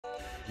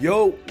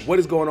Yo, what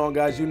is going on,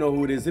 guys? You know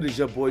who it is. It is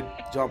your boy,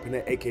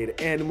 Pinet, aka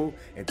The Animal.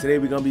 And today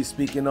we're going to be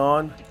speaking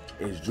on,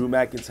 is Drew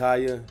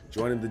McIntyre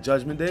joining the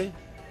Judgment Day?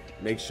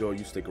 Make sure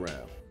you stick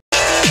around.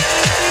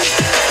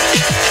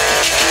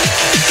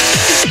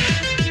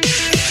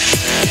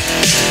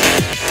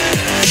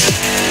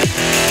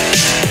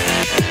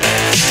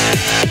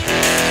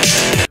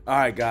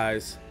 Alright,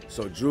 guys.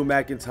 So Drew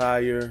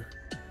McIntyre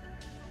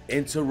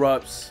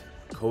interrupts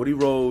Cody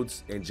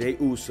Rhodes and Jey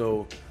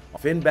Uso,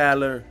 Finn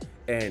Balor,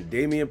 and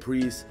Damian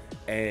Priest,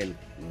 and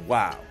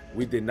wow,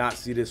 we did not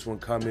see this one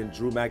coming.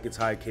 Drew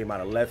McIntyre came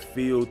out of left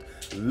field,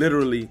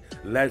 literally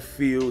left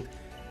field,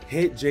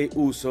 hit Jey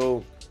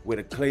Uso with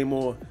a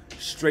Claymore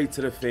straight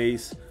to the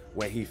face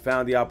when he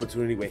found the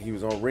opportunity, when he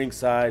was on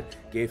ringside,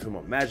 gave him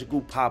a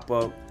magical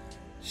pop-up,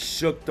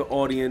 shook the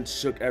audience,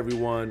 shook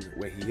everyone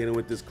when he hit him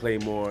with this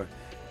Claymore,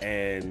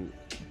 and,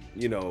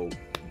 you know,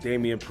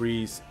 Damian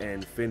Priest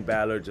and Finn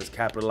Balor just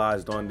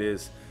capitalized on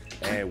this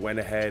and went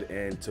ahead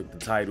and took the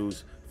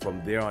titles from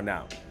there on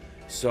out.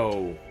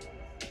 So,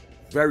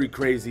 very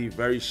crazy,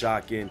 very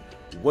shocking.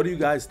 What do you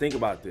guys think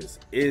about this?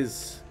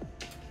 Is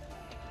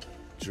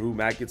Drew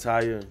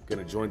McIntyre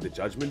gonna join the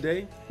Judgment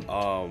Day?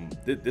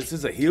 This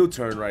is a heel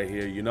turn right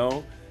here, you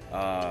know?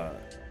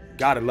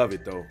 Gotta love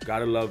it though.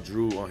 Gotta love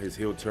Drew on his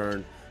heel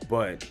turn.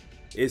 But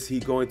is he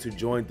going to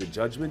join the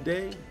Judgment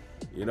Day?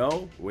 You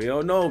know, we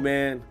don't know,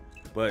 man.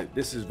 But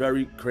this is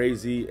very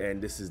crazy,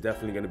 and this is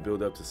definitely going to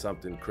build up to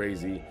something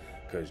crazy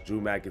because Drew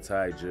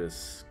McIntyre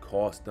just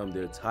cost them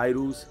their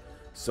titles.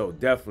 So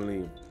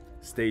definitely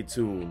stay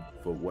tuned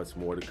for what's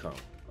more to come.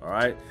 All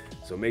right?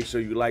 So make sure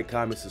you like,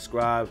 comment,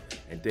 subscribe,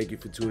 and thank you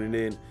for tuning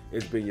in.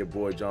 It's been your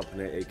boy,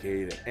 Pinet,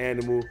 aka The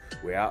Animal,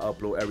 where I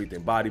upload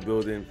everything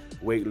bodybuilding,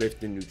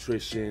 weightlifting,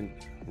 nutrition,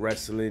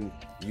 wrestling.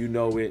 You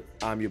know it.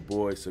 I'm your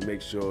boy, so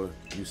make sure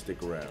you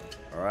stick around.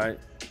 All right?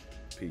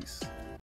 Peace.